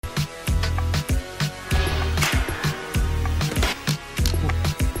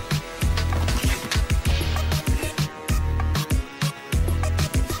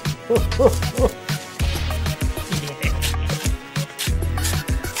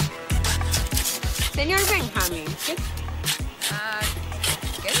Señor Benjamin,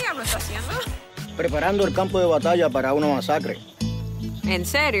 ¿qué diablo está haciendo? Preparando el campo de batalla para una masacre. ¿En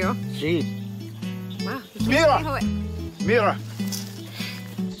serio? Sí. Mira,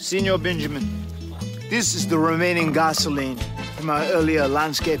 Senor Benjamin, this is the remaining gasoline from our earlier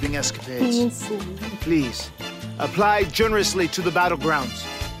landscaping escapades. Please, apply generously to the battlegrounds.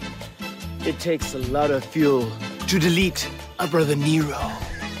 It takes a lot of fuel to delete our brother Nero.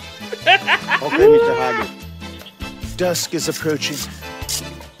 Okay, Mr. Haggard. Dusk is approaching.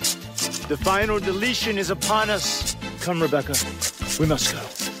 The final deletion is upon us. Come, Rebecca. We must go.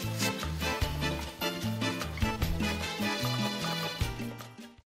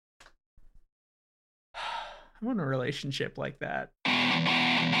 I want a relationship like that.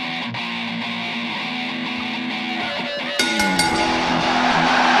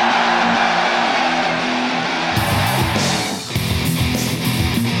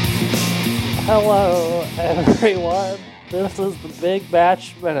 Hello, everyone. This is the Big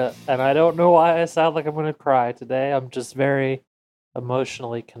Batch Minute, and I don't know why I sound like I'm going to cry today. I'm just very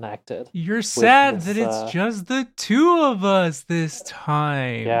emotionally connected. You're sad this, that it's just the two of us this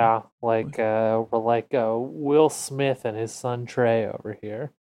time. Yeah, like we're like Will Smith and his son Trey over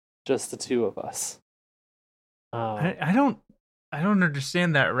here. Just the two of us. I don't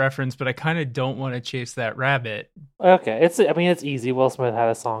understand that reference, but I kind of don't want to chase that rabbit. Okay, it's easy. Will Smith had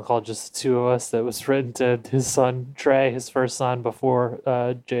a song called "Just the Two of Us" that was written to his son Trey, his first son before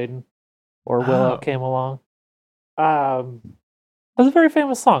Jaden or Willow came along. It was a very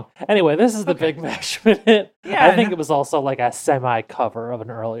famous song. Anyway, this is the Big Bash Minute. Yeah, I think it was also like a semi-cover of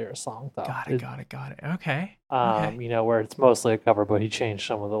an earlier song, though. Got it. Okay. You know, where it's mostly a cover, but he changed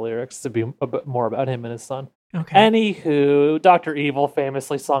some of the lyrics to be a bit more about him and his son. Okay. Anywho, Dr. Evil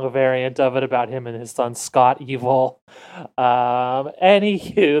famously sung a variant of it about him and his son Scott Evil.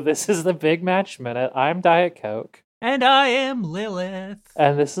 Anywho, this is the Big Match Minute. I'm Diet Coke. And I am Lilith.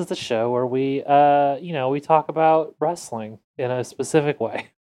 And this is the show where we, we talk about wrestling in a specific way.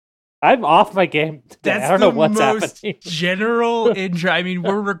 I'm off my game today. I don't know what's happening. General intro. I mean,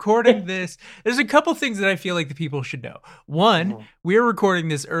 we're recording this. There's a couple things that I feel like the people should know. One, we're recording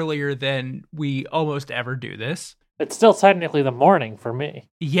this earlier than we almost ever do this. It's still technically the morning for me.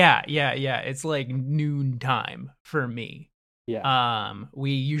 Yeah. It's like noon time for me. Yeah.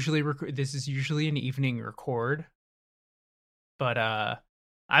 We usually record. This is usually an evening record. But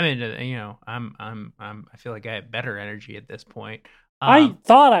I'm into, I feel like I have better energy at this point. I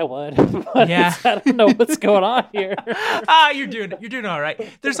thought I would, but yeah. I don't know what's going on here. You're doing all right.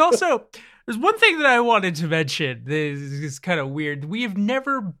 There's one thing that I wanted to mention. This is kind of weird. We have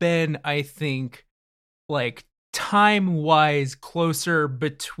never been, I think, like time-wise closer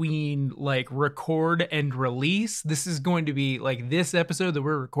between like record and release. This is going to be like this episode that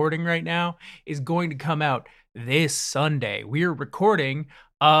we're recording right now is going to come out this Sunday. We're recording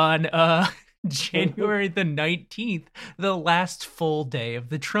on January the 19th, the last full day of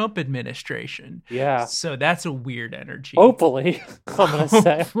the Trump administration. Yeah. So that's a weird energy. Hopefully, I'm going to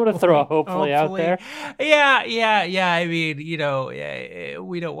say. I'm going to throw a hopefully out there. Yeah. I mean, we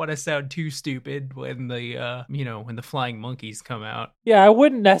don't want to sound too stupid when when the flying monkeys come out. Yeah, I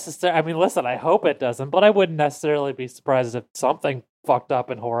wouldn't necessarily. I mean, listen, I hope it doesn't, but I wouldn't necessarily be surprised if something fucked up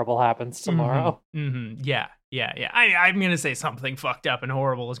and horrible happens tomorrow. Yeah. I'm going to say something fucked up and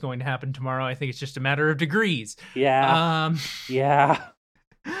horrible is going to happen tomorrow. I think it's just a matter of degrees. Yeah. Yeah.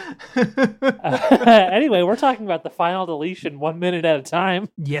 Anyway, we're talking about the final deletion 1 minute at a time.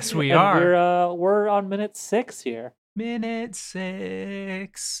 Yes, we and are. We're on minute 6 here. Minute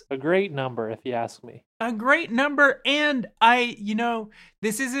 6. A great number, if you ask me. A great number. And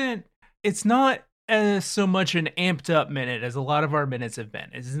it's not so much an amped up minute as a lot of our minutes have been.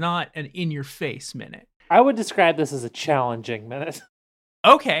 It's not an in your face minute. I would describe this as a challenging minute.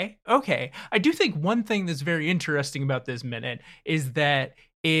 Okay. I do think one thing that's very interesting about this minute is that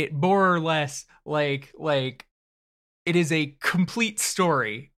it more or less like it is a complete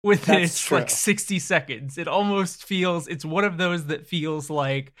story within its like 60 seconds. It almost feels, it's one of those that feels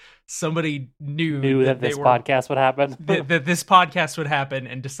like somebody knew that this podcast would happen. that this podcast would happen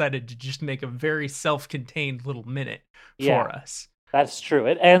and decided to just make a very self-contained little minute for us. That's true.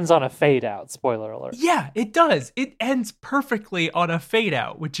 It ends on a fade out. Spoiler alert. Yeah, it does. It ends perfectly on a fade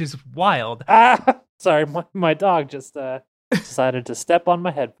out, which is wild. Sorry, my dog just decided to step on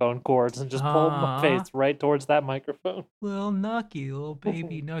my headphone cords and just pull my face right towards that microphone. Little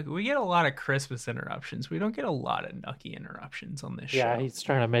baby Nucky. We get a lot of Christmas interruptions. We don't get a lot of Nucky interruptions on this show. Yeah, he's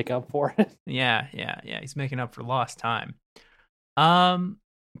trying to make up for it. Yeah. He's making up for lost time.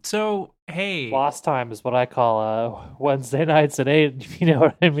 So, hey, Lost time is what I call Wednesday nights at 8, if you know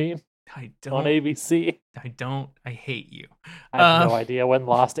what I mean. I On don't, ABC. I hate you. I have no idea when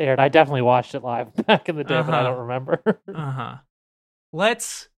Lost aired. I definitely watched it live back in the day, but I don't remember.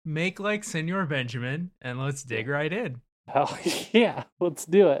 Let's make like Senor Benjamin and let's dig right in. Hell yeah, let's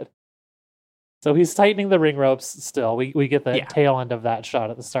do it. So he's tightening the ring ropes still. We get the tail end of that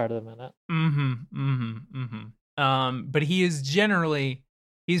shot at the start of the minute. But he's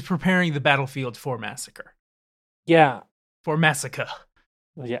preparing the battlefield for massacre. Yeah. For massacre.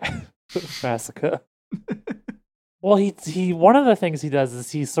 Yeah. Massacre. Well, he one of the things he does is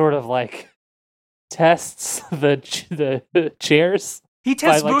he sort of like tests the chairs. He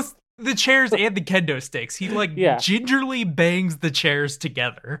tests both the chairs and the kendo sticks. He gingerly bangs the chairs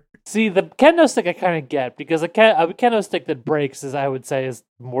together. See, the kendo stick I kind of get, because a kendo stick that breaks is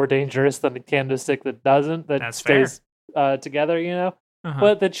more dangerous than a kendo stick that doesn't. That stays together, you know.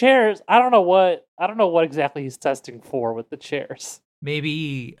 But the chairs, I don't know what exactly he's testing for with the chairs.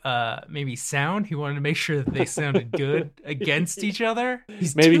 Maybe sound. He wanted to make sure that they sounded good against each other.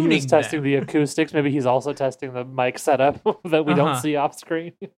 Maybe he was testing the acoustics. Maybe he's also testing the mic setup that we don't see off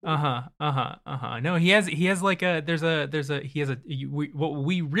screen. No, he has like what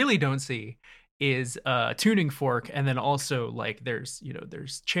we really don't see is a tuning fork, and then also like there's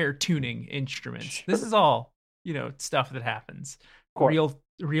chair tuning instruments. Sure. This is all stuff that happens.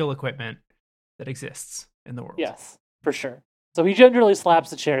 Real equipment that exists in the world. Yes, for sure. So he gingerly slaps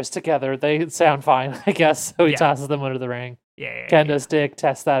the chairs together. They sound fine, I guess. So he tosses them under the ring. Kendo stick,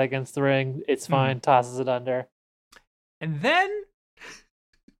 tests that against the ring. It's fine. Tosses it under. And then,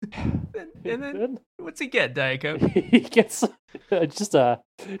 what's he get, Diet Coke? He gets just a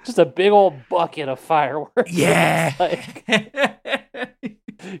big old bucket of fireworks. Yeah.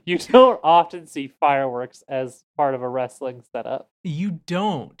 You don't often see fireworks as part of a wrestling setup. You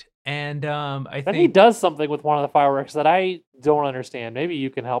don't. And I think he does something with one of the fireworks that I don't understand. Maybe you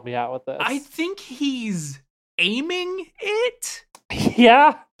can help me out with this. I think he's aiming it.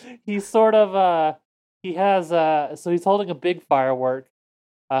 Yeah, he's sort of so he's holding a big firework,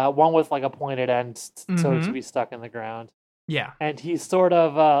 one with like a pointed end, so to be stuck in the ground. Yeah, and he sort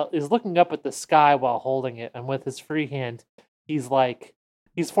of is looking up at the sky while holding it, and with his free hand, he's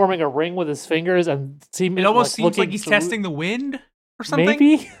forming a ring with his fingers, and it almost seems like he's testing the wind. Or something?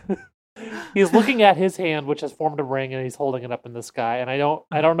 Maybe he's looking at his hand, which has formed a ring, and he's holding it up in the sky. And I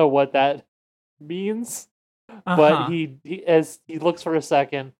don't know what that means, but he as he looks for a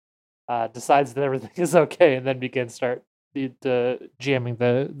second, decides that everything is okay, and then begins jamming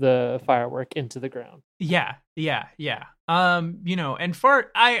the firework into the ground. Yeah. And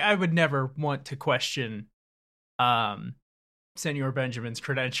I would never want to question, Senor Benjamin's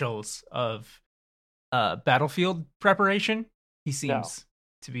credentials of battlefield preparation. He seems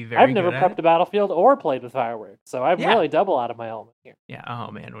to be very. I've never prepped a battlefield or played with fireworks, so I'm really double out of my element here. Yeah.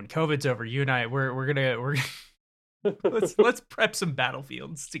 Oh man, when COVID's over, you and I we're gonna let's prep some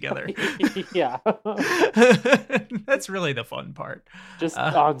battlefields together. Yeah. That's really the fun part. Just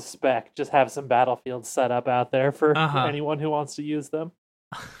on spec, just have some battlefields set up out there for anyone who wants to use them.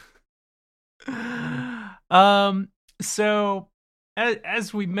 So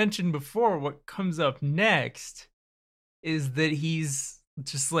as we mentioned before, what comes up next is that he's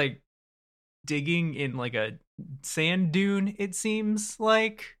just like digging in like a sand dune, it seems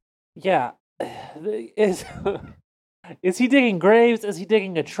like. Yeah. Is he digging graves? Is he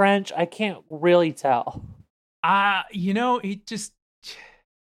digging a trench? I can't really tell.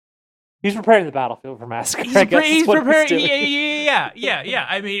 He's preparing the battlefield for massacre. He's preparing. Yeah.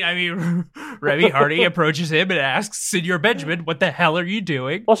 I mean, Remy Hardy approaches him and asks, "Senor Benjamin, what the hell are you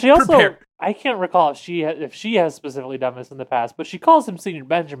doing?" Well, she also. I can't recall if she has specifically done this in the past, but she calls him Senor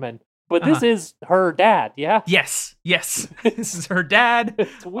Benjamin. But this is her dad, yeah? Yes. This is her dad.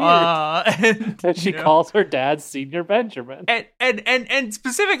 It's weird. And she calls her dad Senor Benjamin. And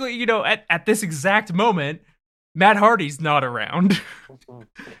specifically, at this exact moment, Matt Hardy's not around. So,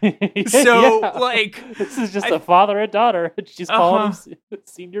 this is just a father and daughter. She's calling him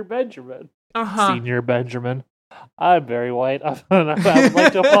Senor Benjamin. Senor Benjamin. I'm very white. I would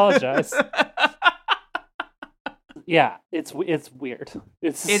like to apologize. Yeah, it's weird.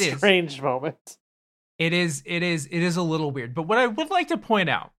 It's a strange moment. It is a little weird. But what I would like to point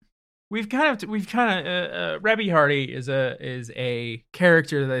out, we've kind of Remy Hardy is a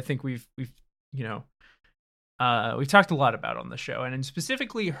character that I think we've talked a lot about on the show, and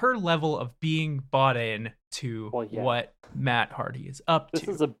specifically her level of being bought in to what Matt Hardy is up to.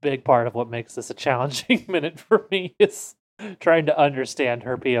 This is a big part of what makes this a challenging minute for me. Is trying to understand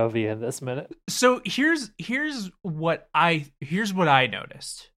her POV in this minute. So here's what I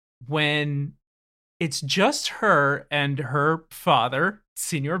noticed when it's just her and her father,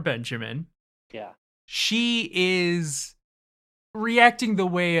 Senor Benjamin. Yeah. She is reacting the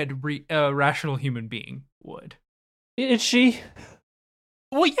way a rational human being would. Is she?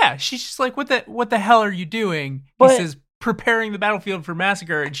 Well, yeah, she's just like, what the hell are you doing? But, he says, preparing the battlefield for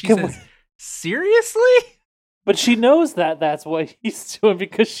massacre, and she says, seriously? But she knows that that's what he's doing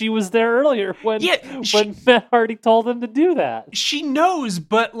because she was there earlier when Matt Hardy told him to do that. She knows,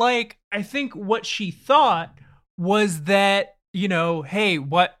 but like, I think what she thought was that, hey,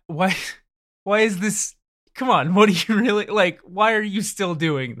 why is this? Come on, what do you really like? Why are you still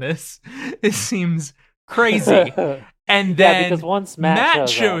doing this? This seems crazy. And then because once Matt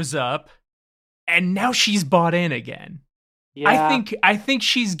shows up, and now she's bought in again. Yeah. I think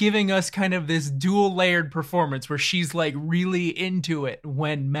she's giving us kind of this dual layered performance where she's like really into it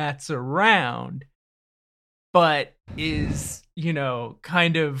when Matt's around, but is,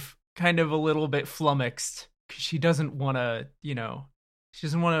 kind of a little bit flummoxed because she doesn't want to,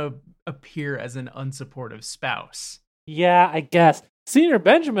 appear as an unsupportive spouse. Yeah, I guess. Senior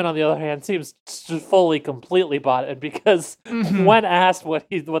Benjamin, on the other hand, seems fully, completely bought it because when asked what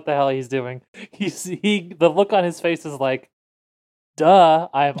the hell he's doing, the look on his face is like, duh,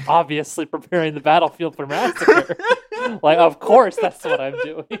 I'm obviously preparing the battlefield for massacre. Like, of course that's what I'm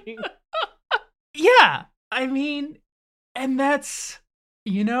doing. Yeah, I mean, and that's,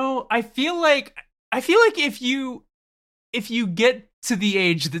 I feel like if you get to the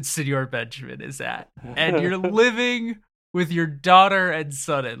age that Senor Benjamin is at, and you're living with your daughter and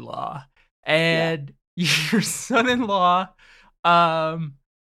son-in-law, and your son-in-law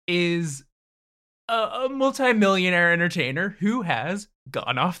is a multi-millionaire entertainer who has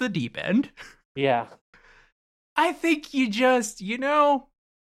gone off the deep end. Yeah. I think you just, you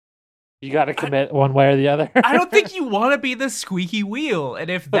got to commit one way or the other. I don't think you want to be the squeaky wheel. And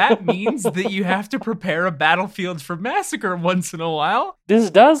if that means that you have to prepare a battlefield for massacre once in a while. This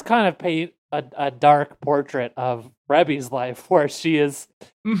does kind of paint a dark portrait of Rebby's life, where she is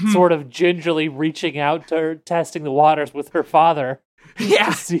sort of gingerly reaching out to her, testing the waters with her father.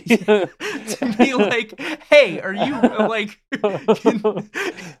 Yeah. To be like, hey, are you like,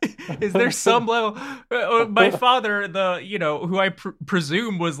 is there some level? My father, who I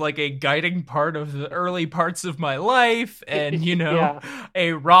presume was like a guiding part of the early parts of my life, and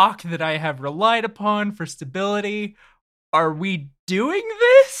a rock that I have relied upon for stability. Are we doing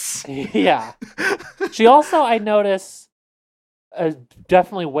this? Yeah. She also, I notice,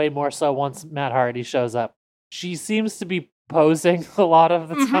 definitely way more so once Matt Hardy shows up, she seems to be posing a lot of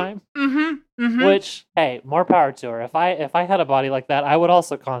the time. Which, hey, more power to her. If I had a body like that, I would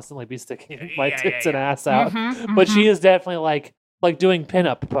also constantly be sticking my tits and ass out. But she is definitely like doing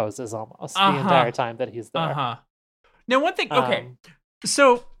pinup poses almost the entire time that he's there. Now, one thing. Okay,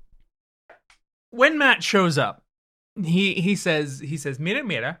 so when Matt shows up, he says mira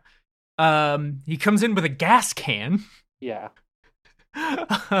mira. He comes in with a gas can. Yeah.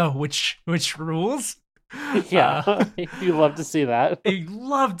 Which rules. Yeah, you love to see that. You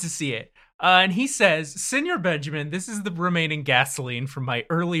love to see it. And he says, Senor Benjamin, this is the remaining gasoline from my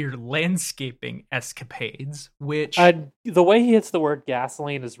earlier landscaping escapades, which... the way he hits the word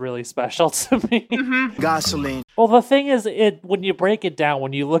gasoline is really special to me. Gasoline. Well, the thing is, when you break it down,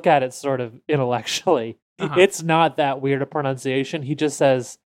 when you look at it sort of intellectually, it's not that weird a pronunciation. He just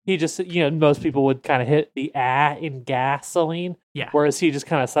says... most people would kind of hit the in gasoline. Yeah. Whereas he just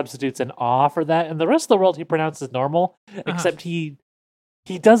kind of substitutes an for that. And the rest of the world he pronounces normal, except he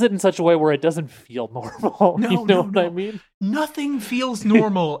does it in such a way where it doesn't feel normal. No, what I mean? Nothing feels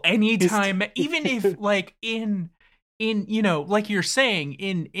normal anytime, even if like in like you're saying,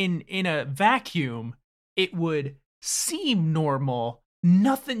 in a vacuum, it would seem normal.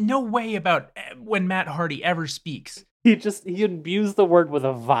 Nothing, no way about when Matt Hardy ever speaks. He imbues the word with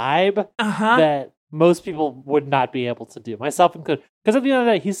a vibe that most people would not be able to do, myself included. Because at the end of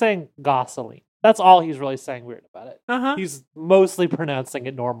the day, he's saying gasoline. That's all he's really saying weird about it. He's mostly pronouncing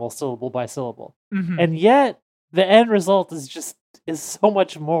it normal, syllable by syllable. And yet, the end result is so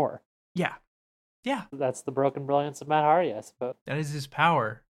much more. Yeah. Yeah. That's the broken brilliance of Matt Hardy, I suppose. That is his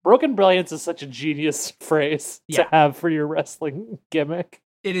power. Broken brilliance is such a genius phrase to have for your wrestling gimmick.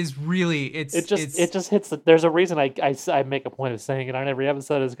 It is really, it just hits there's a reason I make a point of saying it on every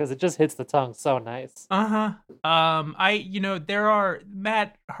episode is because it just hits the tongue so nice. Matt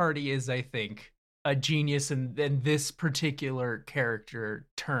Hardy is, I think, a genius in this particular character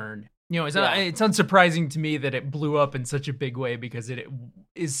turn. It's unsurprising to me that it blew up in such a big way because it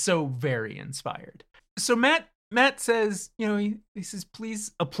is so very inspired. So Matt Matt says, he says,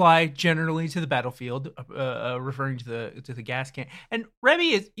 please apply generally to the battlefield, referring to the gas can. And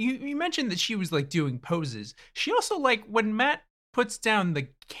Remy, you mentioned that she was like doing poses. She also like when Matt puts down the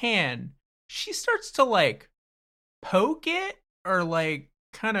can, she starts to like poke it or like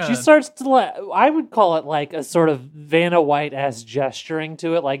kind of. She starts to I would call it like a sort of Vanna White-esque gesturing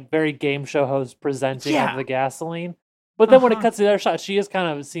to it, like very game show host presenting of the gasoline. But then when it cuts to the other shot, she just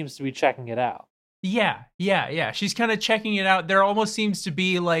kind of seems to be checking it out. Yeah. She's kind of checking it out. There almost seems to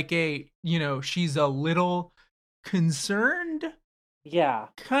be like she's a little concerned. Yeah.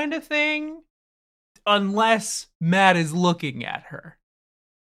 Kind of thing. Unless Matt is looking at her.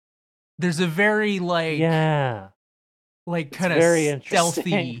 There's a very kind of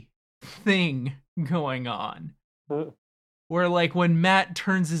stealthy thing going on. Where like when Matt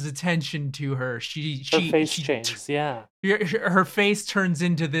turns his attention to her, her face changes. Yeah, her face turns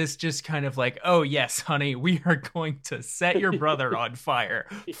into this just kind of like, oh yes, honey, we are going to set your brother on fire.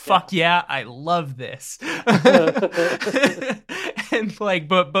 Yeah. Fuck yeah, I love this. And like,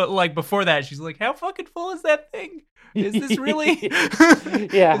 but like before that, she's like, how fucking full is that thing? Is this really?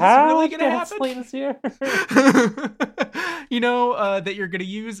 Yeah, how really gonna happen? Is here? That you're gonna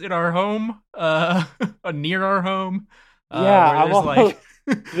use in our home, near our home. Yeah,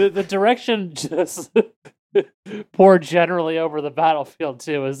 the direction just poured generally over the battlefield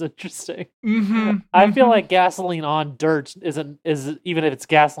too is interesting. I feel like gasoline on dirt is even if it's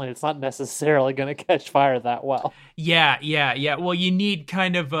gasoline, it's not necessarily going to catch fire that well. Yeah. Well, you need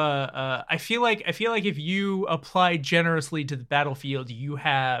kind of I feel like if you apply generously to the battlefield, you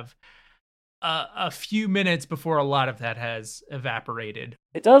have a few minutes before a lot of that has evaporated.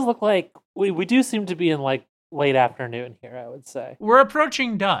 It does look like we do seem to be in like late afternoon here, I would say. We're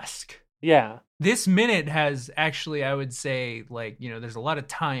approaching dusk. Yeah. This minute has actually, I would say, like, there's a lot of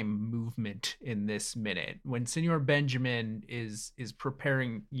time movement in this minute. When Senor Benjamin is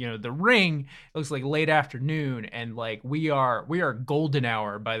preparing, the ring, it looks like late afternoon, and like we are golden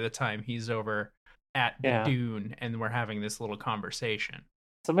hour by the time he's over at the dune and we're having this little conversation.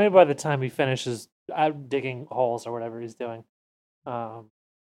 So maybe by the time he finishes digging holes or whatever he's doing,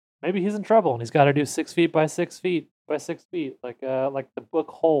 maybe he's in trouble and he's got to do 6 feet by 6 feet by 6 feet, like the book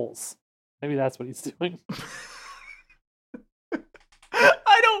Holes. Maybe that's what he's doing.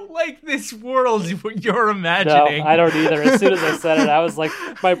 I don't like this world you're imagining. No, I don't either. As soon as I said it, I was like,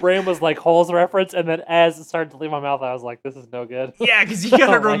 my brain was like Holes reference, and then as it started to leave my mouth, I was like, this is no good. Yeah, because you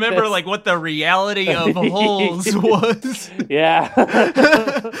gotta remember like what the reality of Holes was. Yeah.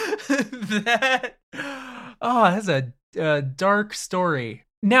 That's a dark story.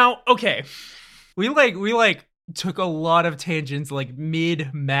 Now, okay, we took a lot of tangents like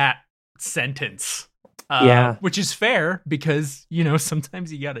mid-Matt sentence. Which is fair because,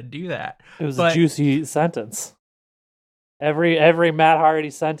 sometimes you got to do that. It was a juicy sentence. Every Matt Hardy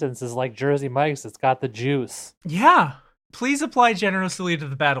sentence is like Jersey Mike's. It's got the juice. Yeah. Please apply generously to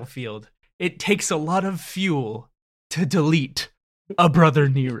the battlefield. It takes a lot of fuel to delete a brother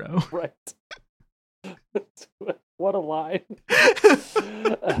Nero. Right. What a line.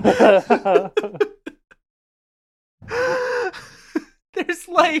 There's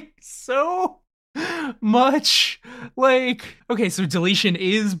like so much okay, so deletion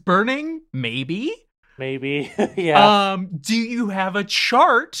is burning? Maybe. Yeah. Do you have a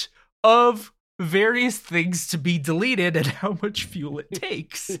chart of various things to be deleted and how much fuel it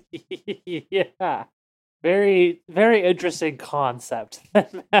takes? Yeah. Very, very interesting concept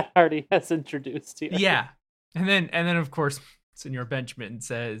that Matt Hardy has introduced here. Yeah. And then of course, Senor Benjamin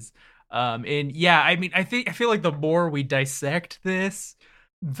says, I feel like the more we dissect this,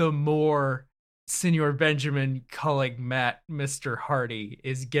 the more Senor Benjamin calling Matt Mr. Hardy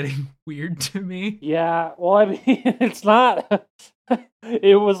is getting weird to me. Yeah, well, I mean, it's not.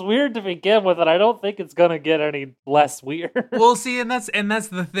 It was weird to begin with, and I don't think it's gonna get any less weird. Well, see, and that's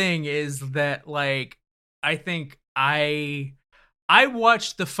the thing is that like I think I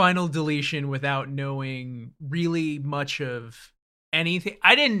watched the final deletion without knowing really much of anything.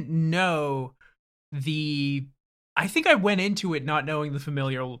 I didn't know I think I went into it not knowing the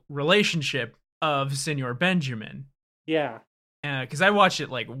familial relationship of Senor Benjamin. Yeah. Because I watched it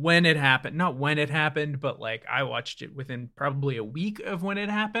like when it happened. Not when it happened, but like I watched it within probably a week of when it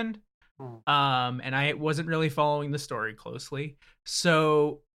happened. And I wasn't really following the story closely.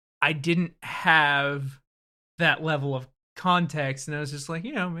 So I didn't have that level of context. And I was just like,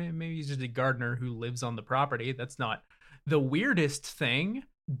 maybe he's just a gardener who lives on the property. That's not the weirdest thing.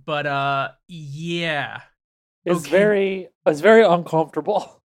 But yeah. It's very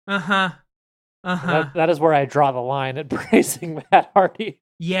uncomfortable. Uh-huh. That is where I draw the line at praising Matt Hardy.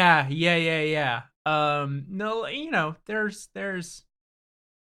 Yeah. No, there's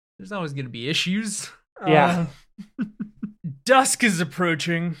always going to be issues. Yeah. Dusk is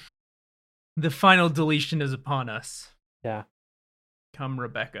approaching. The final deletion is upon us. Yeah. Come,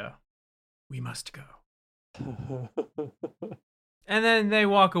 Rebecca. We must go. And then they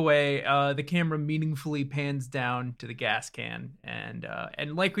walk away. The camera meaningfully pans down to the gas can, and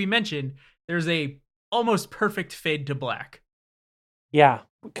like we mentioned, there's a almost perfect fade to black. Yeah,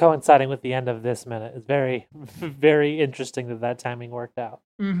 coinciding with the end of this minute. It's very, very interesting that timing worked out.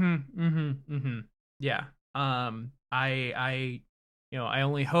 Yeah. I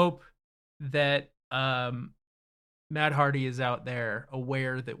only hope that Matt Hardy is out there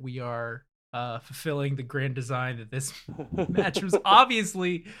aware that we are fulfilling the grand design that this match was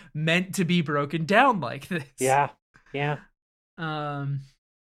obviously meant to be broken down like this. Yeah.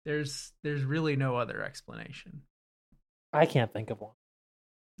 There's really no other explanation. I can't think of one.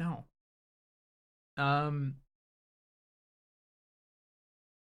 No.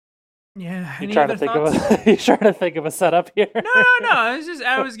 Yeah. You trying to think of a setup here? No.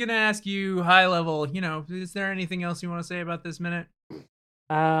 I was gonna ask you high level. Is there anything else you want to say about this minute?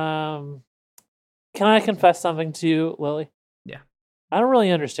 Can I confess something to you, Lily? Yeah. I don't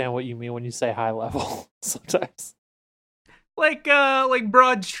really understand what you mean when you say high level sometimes. Like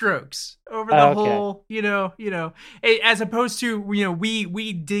broad strokes over the whole, as opposed to,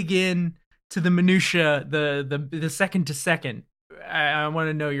 we dig in to the minutia, the second to second. I want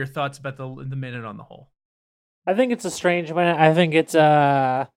to know your thoughts about the minute on the whole. I think it's a strange minute. I think it's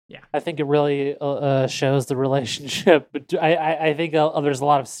I think it really shows the relationship. I think there's a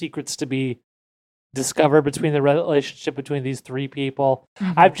lot of secrets to be discovered between the relationship between these three people.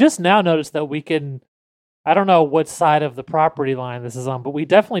 Mm-hmm. I've just now noticed that we can. I don't know what side of the property line this is on, but we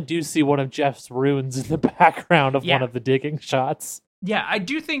definitely do see one of Jeff's runes in the background of one of the digging shots. Yeah, I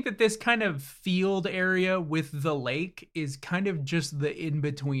do think that this kind of field area with the lake is kind of just the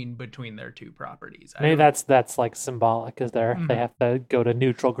in-between between their two properties. Maybe that's like symbolic, because they have to go to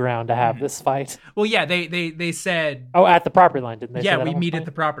neutral ground to have this fight. Well, yeah, they said... Oh, at the property line, didn't they? Yeah, we meet at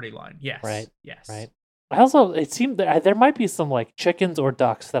the property line, yes. Right, yes. Right. Also, it seemed that there might be some like chickens or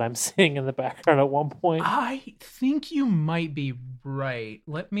ducks that I'm seeing in the background at one point. I think you might be right.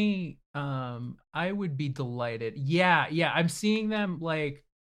 Let me. I would be delighted. Yeah. I'm seeing them like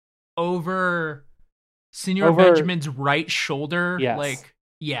over Senor Benjamin's right shoulder. Yes. Like,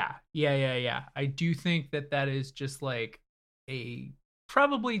 yeah. I do think that is just like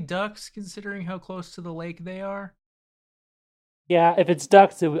probably ducks, considering how close to the lake they are. Yeah, if it's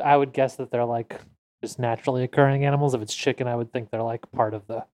ducks, I would guess that they're like just naturally occurring animals. If it's chicken, I would think they're like part of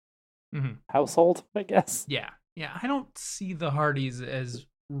the household, I guess. Yeah. I don't see the Hardys as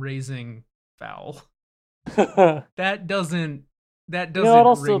raising fowl. That doesn't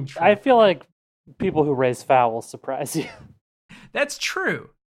ring true. I feel like people who raise fowl surprise you. That's true.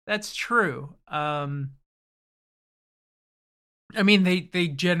 I mean, they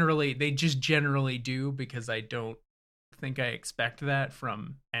just generally do, because I don't think I expect that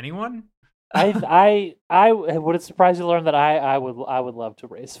from anyone. I would it surprise you to learn that I would love to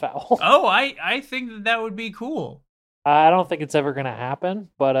raise fowl. Oh, I think that would be cool. I don't think it's ever gonna happen,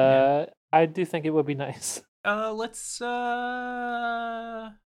 but I do think it would be nice. Let's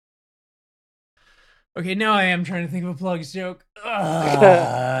Okay, now I am trying to think of a plugs joke.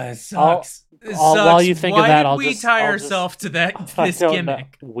 It sucks. While you think of that, Why did we tie ourselves to this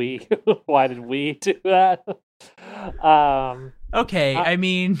gimmick? Why did we do that? Okay, I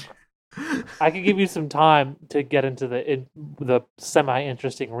mean, I could give you some time to get into the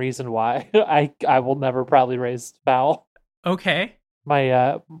semi-interesting reason why I will never probably raise fowl. Okay.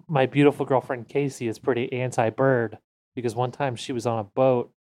 My beautiful girlfriend Casey is pretty anti-bird, because one time she was on a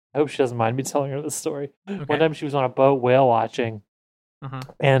boat. I hope she doesn't mind me telling her this story. Okay. One time she was on a boat whale watching,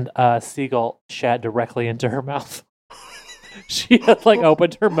 and a seagull shat directly into her mouth. She had like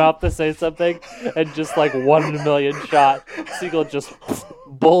opened her mouth to say something, and just like 1 in a million shot, seagull just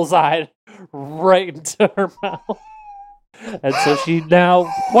bullseyed right into her mouth. And so she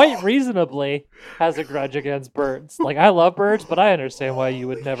now, quite reasonably, has a grudge against birds. Like, I love birds, but I understand why you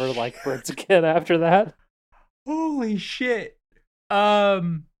would never like birds again after that. Holy shit.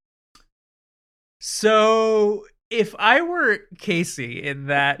 So if I were Casey in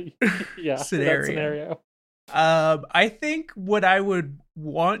that scenario, I think what I would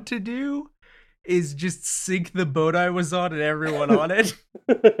want to do is just sink the boat I was on and everyone on it,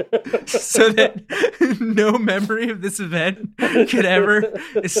 so that no memory of this event could ever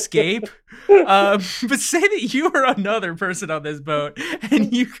escape. But say that you were another person on this boat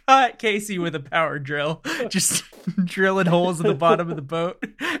and you caught Casey with a power drill, just drilling holes at the bottom of the boat,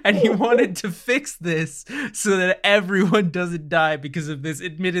 and you wanted to fix this so that everyone doesn't die because of this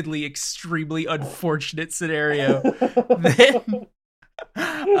admittedly extremely unfortunate scenario that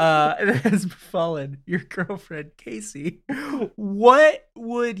has befallen your girlfriend Casey. What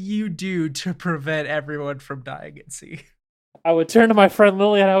would you do to prevent everyone from dying at sea? I would turn to my friend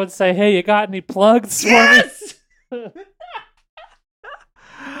Lily and I would say, "Hey, you got any plugs for me?"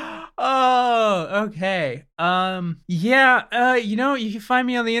 Oh, okay. Yeah, you can find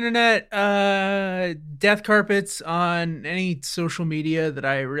me on the internet, Death Carpets on any social media that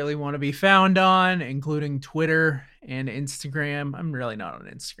I really want to be found on, including Twitter and Instagram. I'm really not on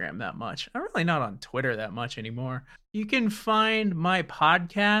Instagram that much. I'm really not on Twitter that much anymore. You can find my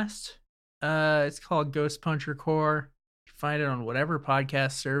podcast. It's called Ghost Puncher Core. You can find it on whatever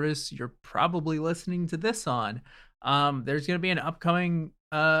podcast service you're probably listening to this on. There's going to be an upcoming,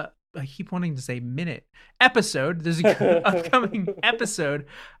 I keep wanting to say minute episode. There's an upcoming episode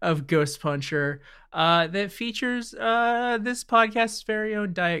of Ghost Puncher that features this podcast's very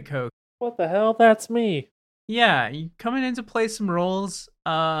own Diet Coke. What the hell? That's me. Yeah, you coming in to play some roles,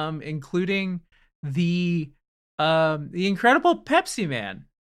 including the incredible Pepsi Man.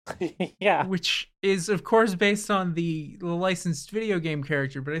 Yeah, which is of course based on the licensed video game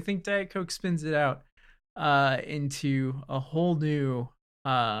character, but I think Diet Coke spins it out into a whole new,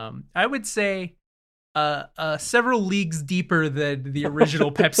 I would say, several leagues deeper than the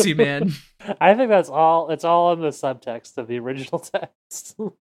original Pepsi Man. I think that's all. It's all in the subtext of the original text.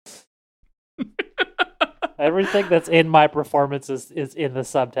 Everything that's in my performance is in the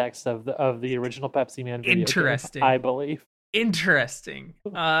subtext of the original Pepsi Man video Interesting. Game, I believe. Interesting.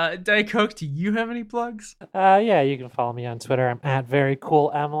 Diet Coke, do you have any plugs? Yeah, you can follow me on Twitter. I'm at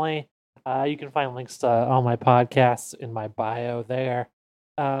verycoolemily. You can find links to all my podcasts in my bio there.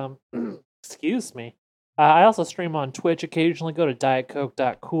 Excuse me. I also stream on Twitch occasionally. Go to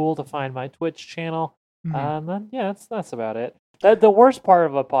dietcoke.cool to find my Twitch channel. And then, yeah, that's about it. The worst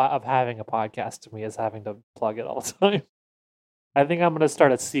part of having a podcast to me is having to plug it all the time. I think I'm going to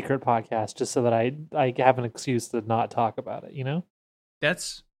start a secret podcast just so that I have an excuse to not talk about it, you know?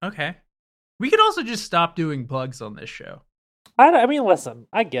 That's okay. We could also just stop doing plugs on this show. I mean, listen,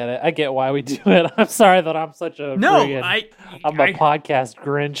 I get it. I get why we do it. I'm sorry that I'm such a I'm a podcast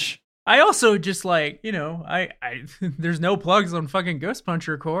Grinch. I also just I there's no plugs on fucking Ghost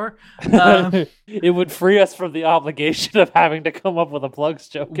Puncher Core. It would free us from the obligation of having to come up with a plugs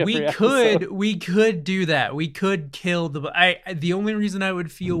joke. We could do that. We could kill the only reason I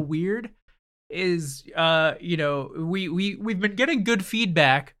would feel weird is we've been getting good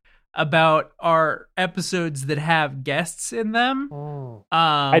feedback about our episodes that have guests in them.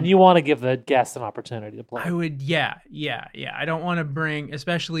 And you want to give the guests an opportunity to play. I would, yeah. I don't want to bring,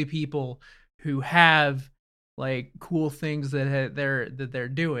 especially people who have like cool things that they're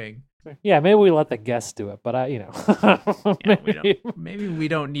doing. Yeah, maybe we let the guests do it, but maybe we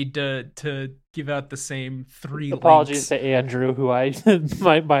don't need to give out the same 3 apologies links. to Andrew, who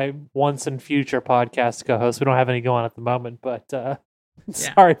my once and future podcast co-host. We don't have any going at the moment, but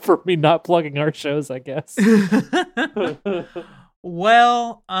sorry for me not plugging our shows, I guess.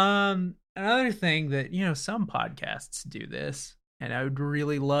 Well, another thing that, some podcasts do this, and I would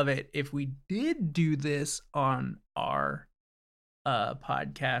really love it if we did do this on our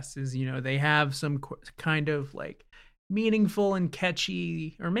podcast, is, they have some kind of like meaningful and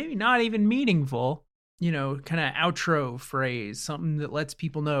catchy, or maybe not even meaningful, kind of outro phrase, something that lets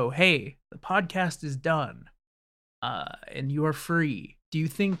people know, hey, the podcast is done. And you're free. Do you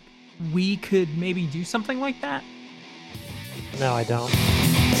think we could maybe do something like that? No, I don't.